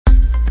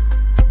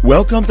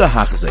Welcome to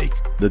Hachzik,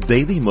 the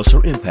Daily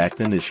Musar Impact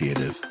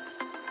Initiative.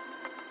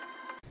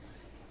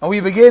 And we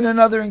begin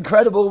another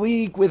incredible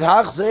week with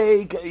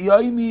Hachzik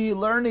Yoimi,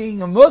 learning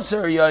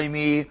Musar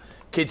Yoimi,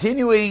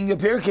 continuing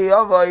Pirkei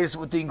Avos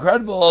with the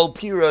incredible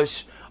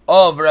Pirush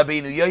of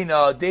Rabbeinu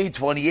Yoina, day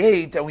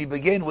 28, and we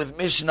begin with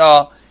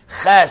Mishnah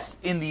Ches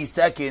in the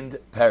second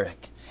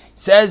parak.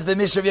 Says the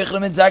Mishnah,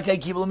 Yechlam and Zakai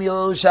Kibul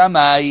Milal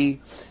Shamai.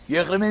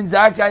 Yechlam and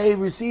Zakai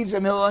received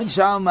from Milal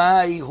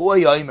Shamai, Hu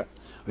Yoimer.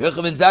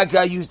 Yechlam and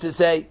Zakai used to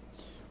say,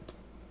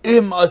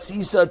 Im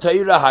Asisa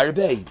Taira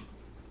Harbe.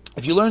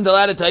 If you learned a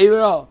lot of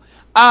Taira,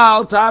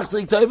 Al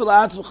Tachslik Taiva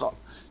Latzmacha.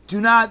 Do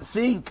not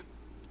think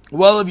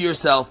well of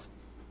yourself.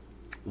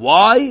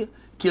 Why?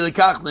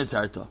 Kilikach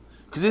Netzarta.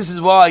 Because this is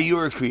why you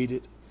were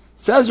created.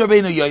 Says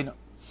Rabbeinu Yoina.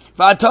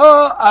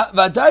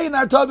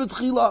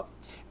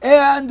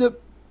 And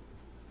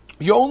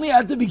you're only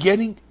at the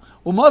beginning.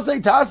 And when are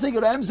you going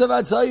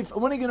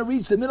to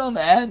reach the middle and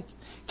the end?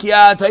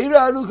 Because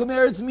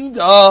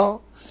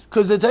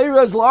the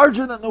Torah is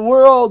larger than the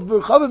world,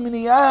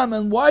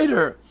 and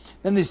wider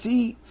than the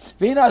sea.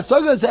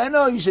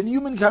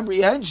 Human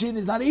comprehension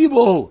is not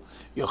able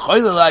to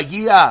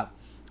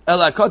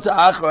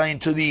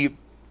the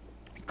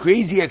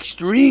crazy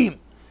extreme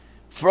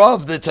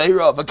of the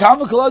Torah.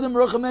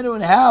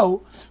 And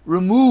how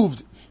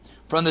removed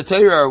from the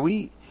Torah are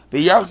we?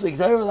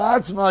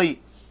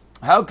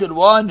 How could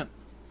one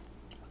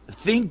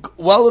think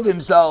well of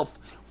himself?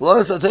 He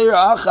hasn't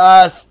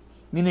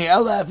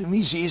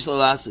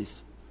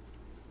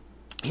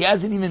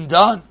even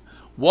done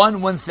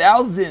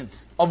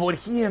 1/1000th of what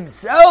he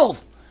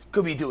himself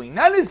could be doing.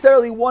 Not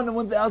necessarily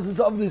 1/1000th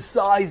of the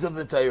size of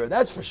the Torah,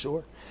 that's for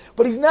sure.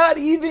 But he's not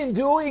even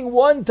doing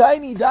one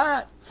tiny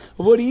dot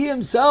of what he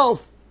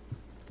himself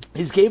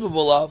is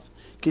capable of.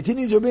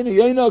 Continues Rabbeinu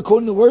Yoina,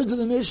 according to the words of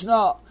the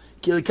Mishnah,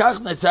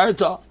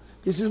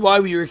 this is why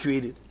we were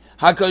created.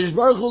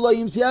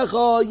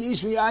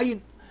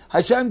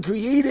 Hashem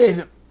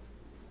created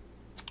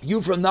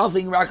you from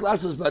nothing, only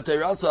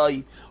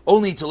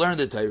to learn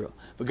the Torah.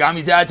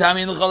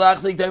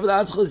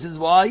 This is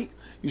why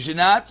you should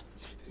not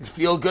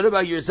feel good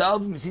about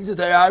yourself. If you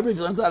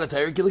learn the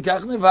Torah,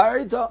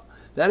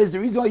 that is the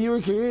reason why you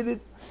were created.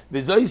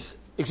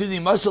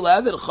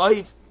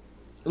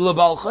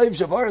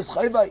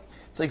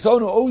 It's like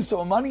someone who owes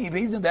someone money, he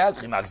pays him back.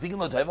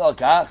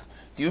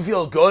 Do you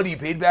feel good? He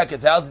paid back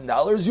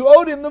 $1,000. You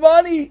owed him the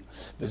money.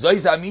 This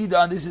is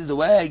the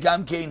way. He did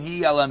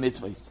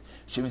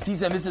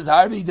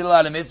a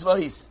lot of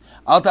mitzvahs.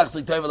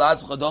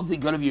 Don't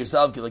think good of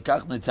yourself.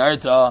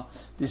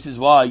 This is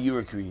why you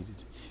were created.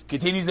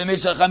 Continues the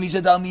Mishnah. Rav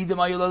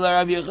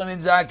Yochanan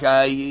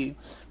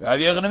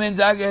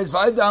Zakai has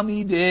 5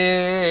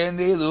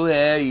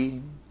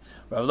 talmidim.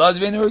 Rav Elazar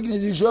ben Hurkin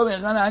is Yeshua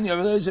ben Chanani. Rav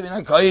Elazar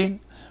ben Akayin.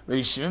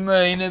 Rav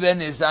Shimon ben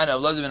Nisan.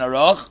 Rav Elazar ben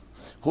Arach.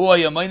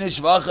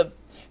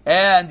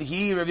 And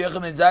he, Rav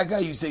Yochanan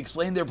Zakai, used to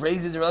explain their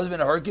praises. Rav Elazar ben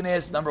Hurkin.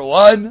 Number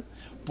 1,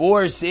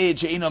 bor sid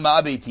she'ino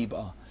ma'abei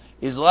tiba,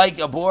 is like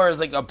a bor, is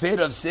like a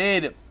pit of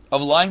sid,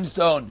 of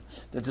limestone,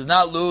 that does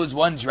not lose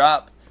one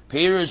drop.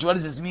 Perish, what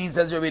does this mean?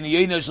 Says Rabbeinu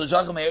Yoina,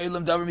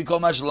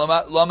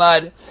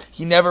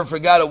 he never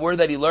forgot a word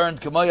that he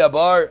learned. Kamaya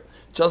bar,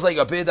 just like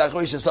a pit.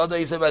 He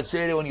said about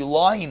sid, when you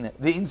line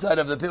the inside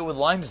of the pit with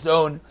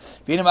limestone,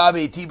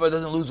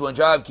 doesn't lose one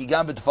drop.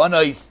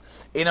 Because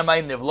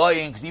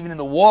even in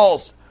the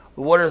walls,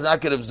 the water does not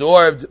get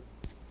absorbed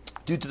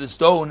due to the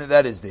stone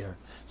that is there.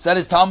 So that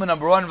is Talmud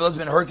number 1. Rav Elazar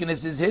ben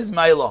Hurkinus is his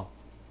Mailah.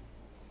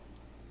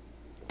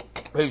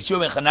 Rav Shua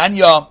ben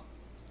Chananya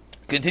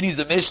continues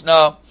the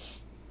Mishnah.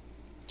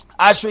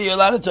 Ashrei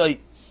Yoladatoi,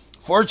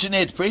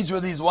 fortunate,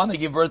 praiseworthy is one that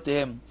gave birth to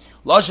him.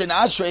 Lashon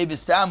Ashrei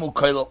b'stamu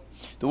kailo.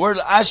 The word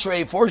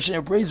Ashrei,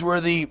 fortunate,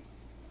 praiseworthy,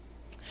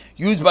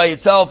 used by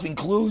itself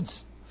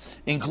includes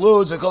that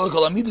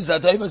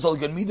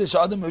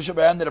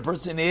a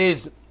person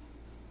is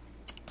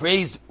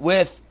praised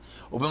with.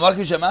 When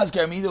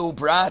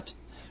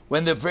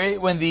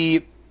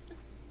the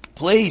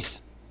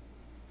place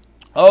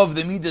of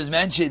the midah is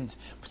mentioned,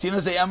 we see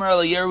this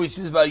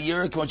about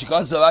Yira.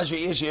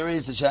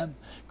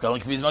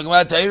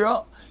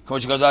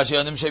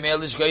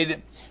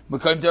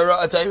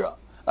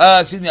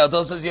 Excuse me, I'll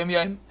tell us Yom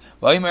Yom.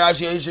 So not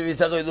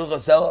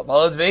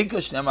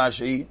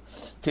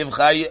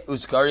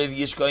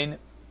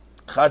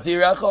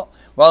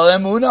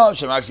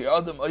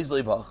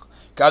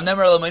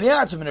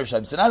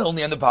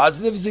only on the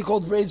positive is he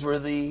called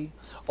praiseworthy,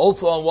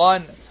 also on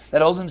one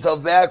that holds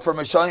himself back from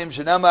Rishayim.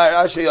 Shenamar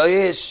Asher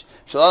Yayish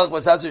Shalach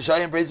Basas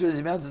Rishayim,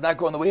 praiseworthy man does not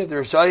go in the way of the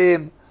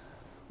Rishayim.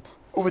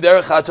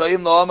 U'b'derech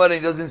Chatoim Lo'amar, and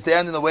he doesn't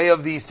stand in the way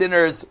of the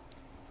sinners.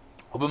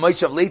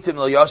 U'b'moishav Leitzim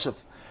Lo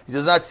Yashav, he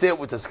does not sit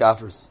with the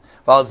scoffers.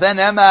 V'al Zen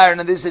Emar, and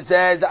in this it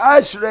says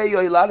Ashrei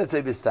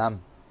Yoiladatei Bistam,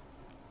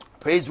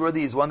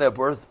 praiseworthy is one that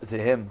birthed to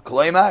him.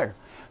 Kolaymar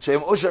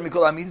Shem Ushar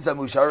Mikol Amidus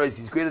Amusharais,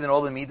 he's greater than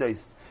all the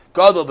midas.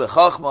 Gadol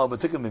bechachma, but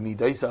took him in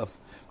midaisav,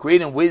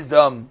 great in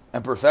wisdom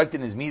and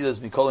perfecting his midas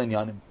mikol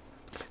inyanim.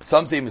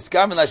 Some say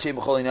miskamin lashem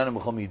b'chol inyanim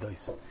b'chol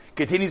midais.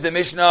 Continues the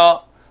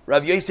Mishnah.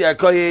 Rav Yossi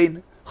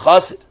HaKohen,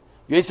 Chassid.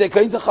 Yossi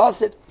HaKohen is a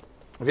Chassid.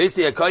 Rav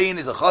Yossi HaKohen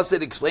is a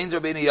Chassid, explains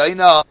Rabbeinu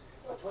Yoina.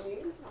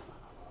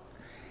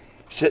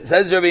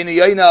 Says Rabbeinu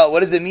Yoina, what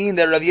does it mean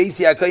that Rav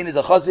Yossi HaKohen is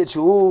a Chassid?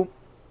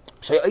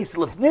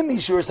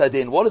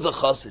 What is a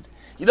Chassid?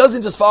 He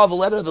doesn't just follow the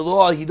letter of the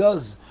law, he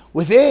does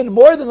within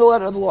more than the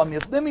letter of the law.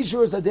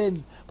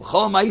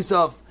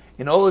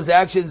 In all his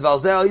actions,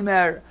 and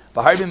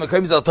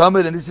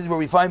this is where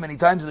we find many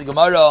times in the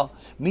Gemara,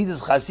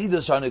 Midas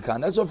Chasidus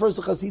Shanukan. That's our first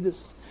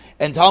Chasidus.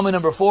 And Talmud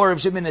number 4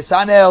 of Shimon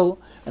Nesanel.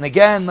 And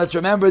again, let's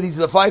remember, these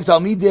are the 5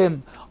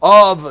 Talmidim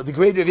of the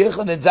great Rav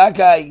Yechon and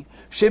Zakkai.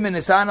 Shimon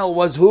Nesanel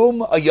was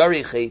whom? A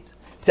Yarichet.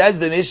 Says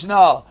the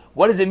Mishnah,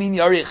 what does it mean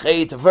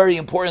Yarichet? A very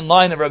important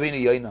line of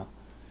Rabbeinu Yoina.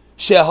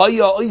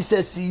 Shehaya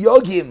oises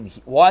siyogim.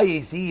 Why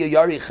is he a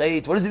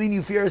Yarichet? What does it mean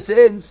you fear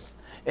sins?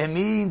 It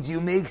means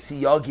you make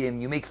siyogim,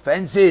 you make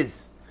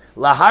fences.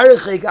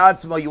 Laharchek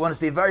atzma, you want to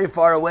stay very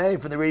far away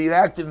from the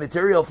radioactive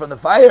material from the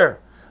fire.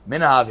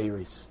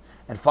 Minahaviris.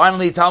 And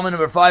finally, Talmud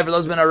number 5,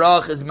 Elaz ben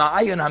Arach, is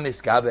Ma'ayon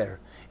HaMiskaber.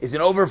 Is an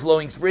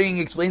overflowing spring,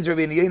 explains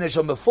Rabbeinu Yoina,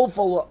 Shom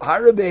befulful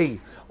harabei,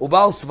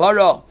 ubal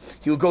svara.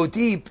 He will go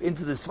deep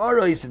into the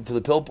svaros, into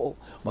the pilpul.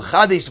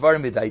 Machadesh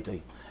svarim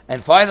midaitai.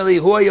 And finally,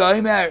 Huay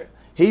Omer,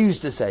 he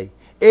used to say,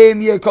 if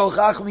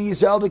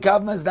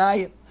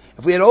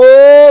we had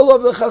all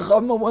of the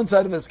Chacham on one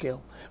side of a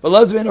scale, he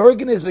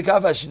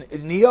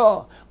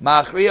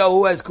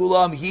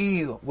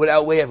would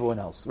outweigh everyone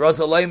else. Says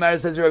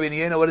Rabbeinu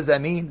Yoina, what does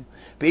that mean?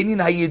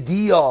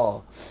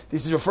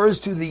 This refers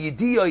to the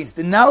Yediyah,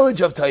 the knowledge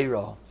of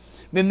Torah.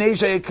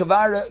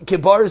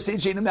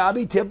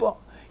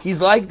 He's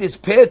like this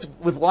pit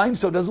with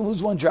limestone, doesn't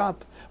lose one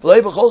drop. We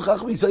never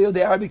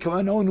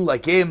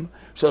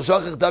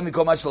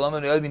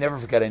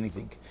forget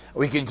anything.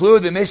 We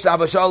conclude the Mishnah,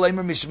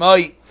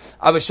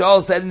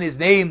 Abashal said in his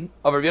name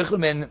of Rav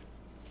Yechon ben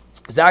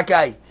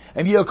Zakkai,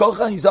 and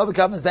Yokochan Yisav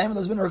b'kav Mezayim,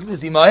 those been working to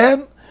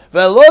Simayim,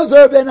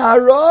 Velozar ben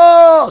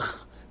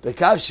Harach,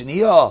 b'kav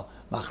Shniya,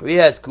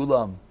 Machriyas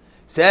Kulam.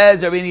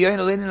 Says Rabbeinu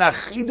Yoina Linin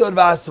Achidor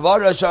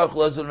v'Asvara Sharch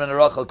Lozar ben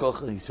Harach al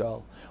Kochel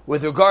Yisrael.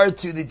 With regard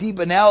to the deep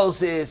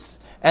analysis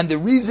and the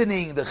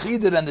reasoning, the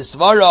chidud and the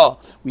svara,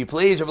 we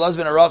praise Rav Elazar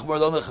ben Arach more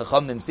than the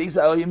chachamim.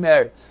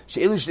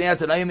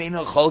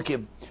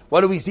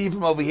 What do we see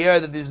from over here?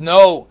 That there's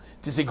no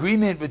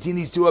disagreement between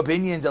these two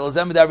opinions. We'll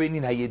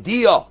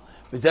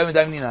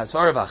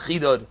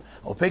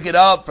pick it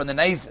up from the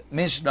 9th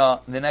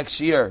Mishnah in the next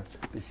year.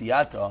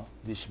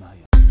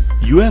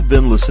 You have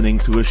been listening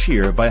to a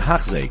shir by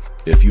Hachzeik.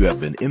 If you have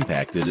been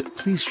impacted,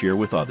 please share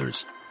with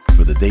others.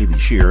 For the daily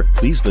shir,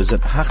 please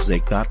visit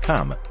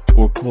Hachzeik.com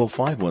or call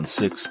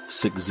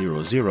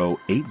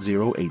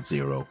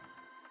 516-600-8080.